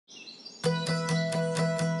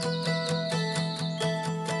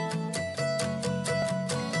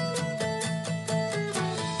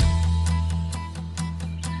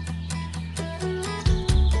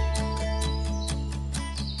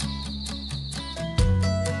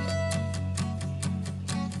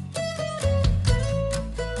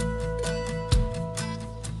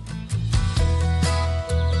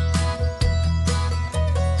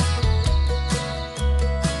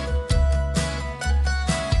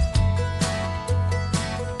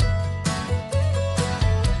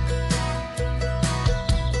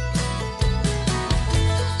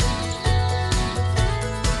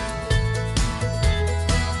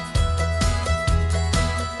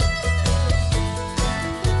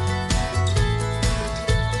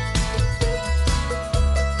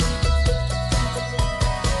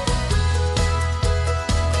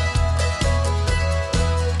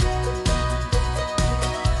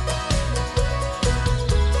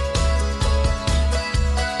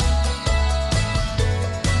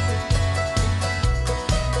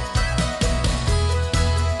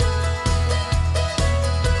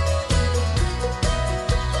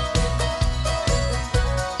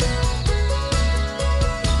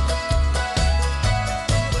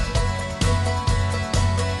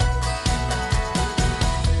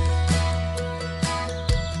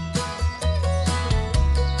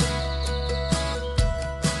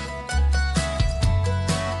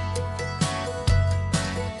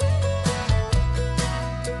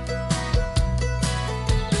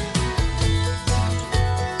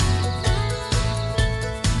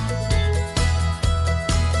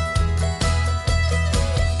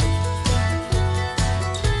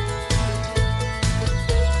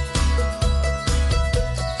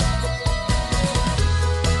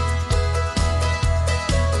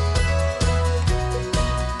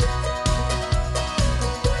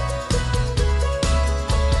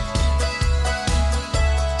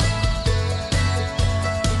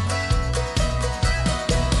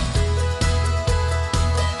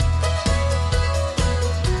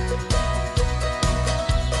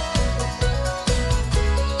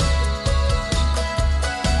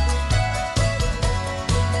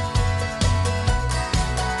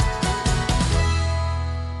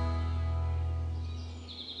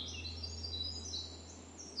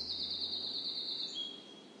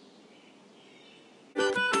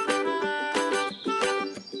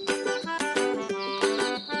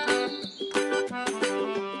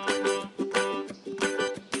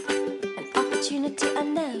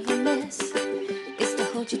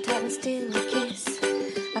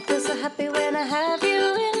I have you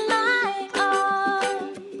in my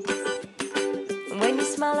arms. When you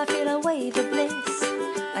smile, I feel a wave of bliss.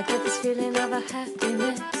 I get this feeling of a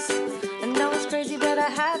happiness. I know it's crazy, but I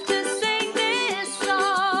have to sing this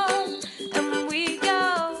song. And we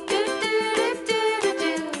go.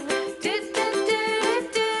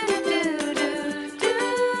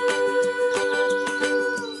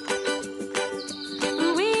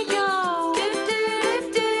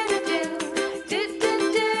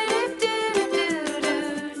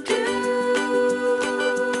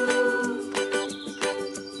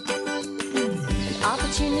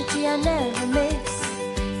 Opportunity I never miss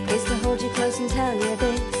is to hold you close and tell you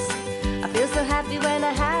this. I feel so happy when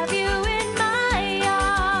I have you in my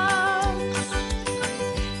arms.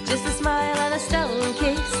 Just a smile and a stone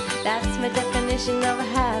kiss, that's my definition of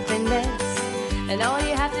happiness. And all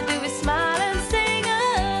you have to do is smile and sing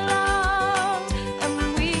along.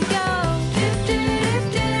 And we go.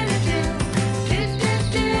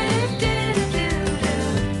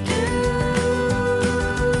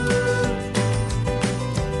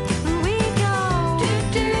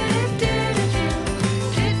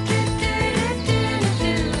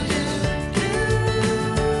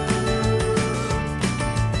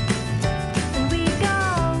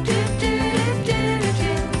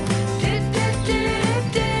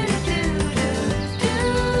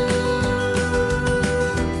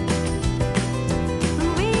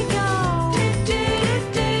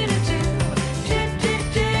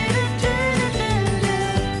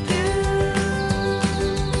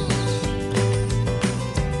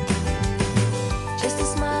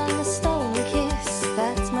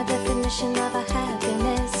 Of a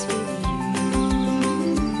happiness with you.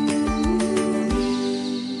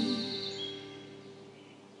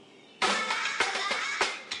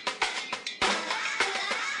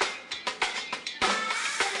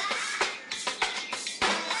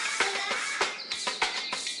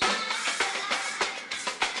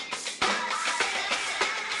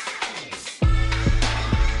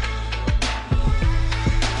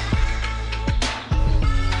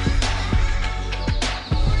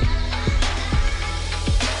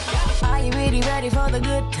 Ready for the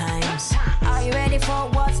good times? Are you ready for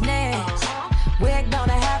what's next? We're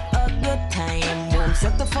gonna have a good time. Won't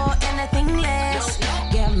settle for anything less.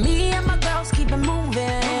 Yeah, me and my girls keep it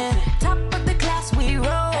moving. Top of the class we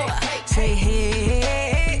roll. Say hey,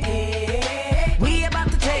 we about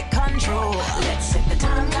to take control. Let's set the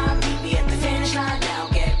time, meet me at the finish line now.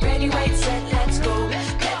 Get ready, wait, set, let's go.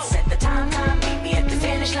 Let's set the time, meet me at the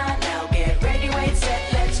finish line now. Get ready, wait, set,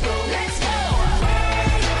 let's go. Let's go.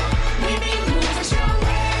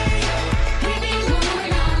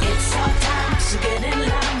 Get in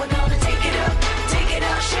line, we're gonna take it up,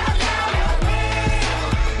 shout louder.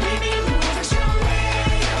 We be moving strong,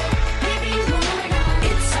 we be moving on.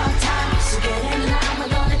 It's our time, so get in line, we're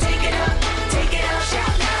gonna take it up,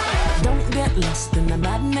 shout louder. Don't get lost in the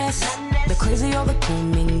madness, the crazy or the cool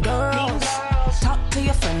mean girls. Talk to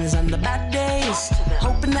your friends on the bad days,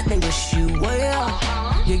 hoping that they wish you well.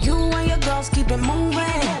 You and your girls keep it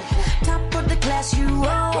moving. Top of the class you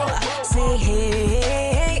roll. Say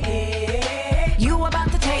hey, you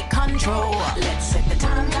about to take control. Let's set the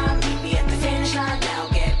time, meet me at the finish line now.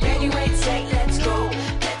 Get ready, wait, set, let's go.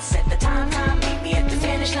 Let's set the time, meet me at the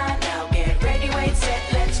finish line now. Get ready, wait, set,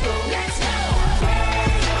 let's go. Let's go.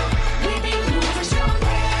 We be moving strong,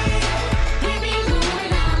 we be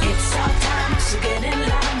moving on. It's our time, so get in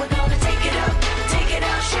line. We're gonna take it up,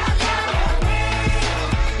 shout louder.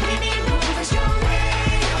 We be moving strong,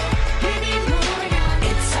 we be moving on.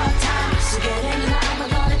 It's our time, so get in line. We're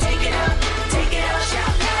gonna take it up,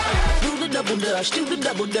 shout louder. Do the double dutch, do the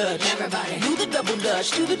double dutch. Everybody. Do the double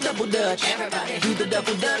dutch, do the double dutch. Everybody. Do the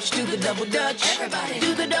double dutch, do the double dutch. Everybody.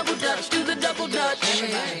 Do the double dutch, do the double dutch.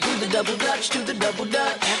 Everybody. Do the double dutch, do the double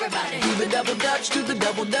dutch. Everybody. Do the double dutch, do the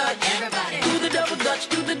double dutch. Everybody. Do the double dutch,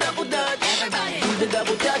 do the double dutch. Everybody. Do the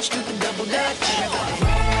double dutch, do the double dutch.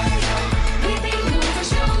 Everybody.